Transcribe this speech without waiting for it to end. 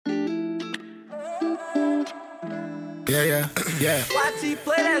yeah. YT,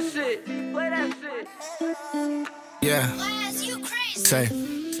 play that shit. Play that shit. Yeah. Say.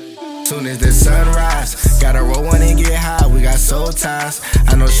 Soon as the sunrise, gotta roll one and get high, we got soul ties.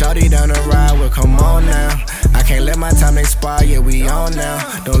 I know shawty down the ride, well come on now. I can't let my time expire, yeah we on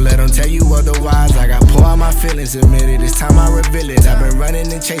now. Don't let them tell you otherwise, I got pour out my feelings, admit it, it's time I reveal it. I've been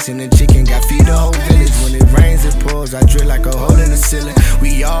running and chasing the chicken, got feed the whole village. When it rains it pours, I drill like a hole in the ceiling.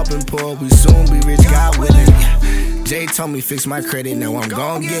 We all been poor, we soon be rich, God willing. Jay told me fix my credit, now I'm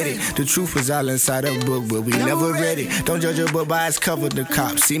gon' get it. The truth was all inside a book, but we never read it. Don't judge a book by its cover, the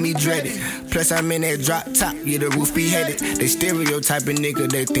cops see me dread it. Plus I'm in that drop top, yeah the roof beheaded. They stereotyping nigga,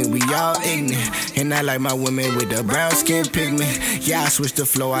 they think we all ignorant. And I like my women with the brown skin pigment. Yeah, I switched the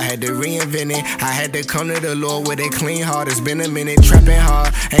flow, I had to reinvent it. I had to come to the Lord with a clean heart. It's been a minute, trapping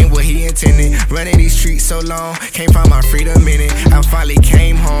hard, ain't what he intended. Running these streets so long, can't find my freedom in it. I finally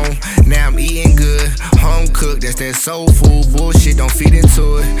came home, now I'm eating good. Home cooked, that's that soul food. Bullshit, don't feed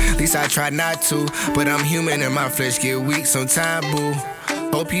into it. At least I try not to, but I'm human and my flesh get weak sometimes, boo.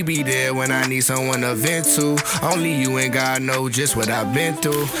 Hope you be there when I need someone to vent to. Only you and God know just what I've been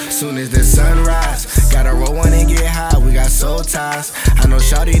through. Soon as the sunrise, gotta roll one and get high, we got soul ties. I know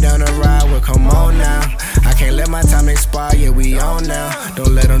shawty down the ride, well come on now. I can't let my time expire, yeah we on now.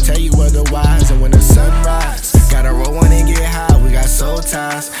 Don't let them tell you otherwise. And when the sunrise, gotta roll one and get high, we got soul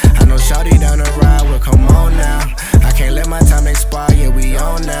ties. I know shawty down the ride, well come on now. I can't let my time expire, yeah we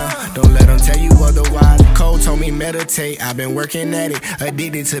on now. Don't let them tell you otherwise. Cole told me meditate, I've been working at it.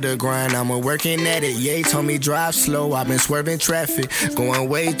 Addicted to the grind, I'm working at it. Ye told me drive slow, I've been swerving traffic. Going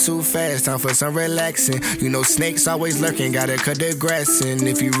way too fast, time for some relaxing. You know snakes always lurking, gotta cut the grass in.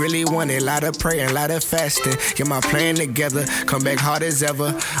 If you really want it, lot of praying, lot of fasting. Get my plan together, come back hard as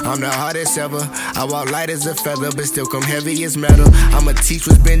ever. I'm the hardest ever. I walk light as a feather, but still come heavy as metal. I'ma teach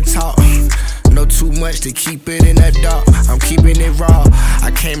what's been taught. Know too much to keep it in the dark. I'm keeping it raw.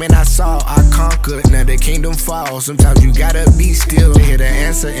 I came and I saw, I conquered. Now the kingdom falls. Sometimes you gotta be still to hear the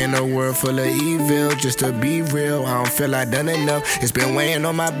answer in a world full of evil. Just to be real, I don't feel I done enough. It's been weighing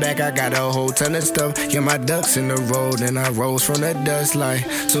on my back, I got a whole ton of stuff. Get my ducks in the road, and I rose from the dust like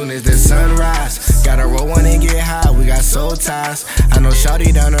soon as the sunrise. Gotta roll one and get high, we got soul ties. I know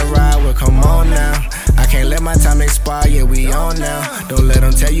shawty down the ride, well come on now. I can't let my time expire, yeah we on now. Don't let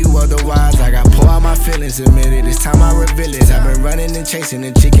them tell you otherwise. I got pour out my feelings, admit it, it's time I reveal it. I've been running and chasing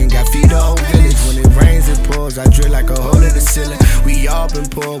the chicken, got feed the whole village. When it rains it pours, I drill like a hole in the ceiling. We all been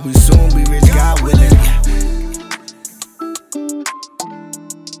poor, we soon be rich, God willing.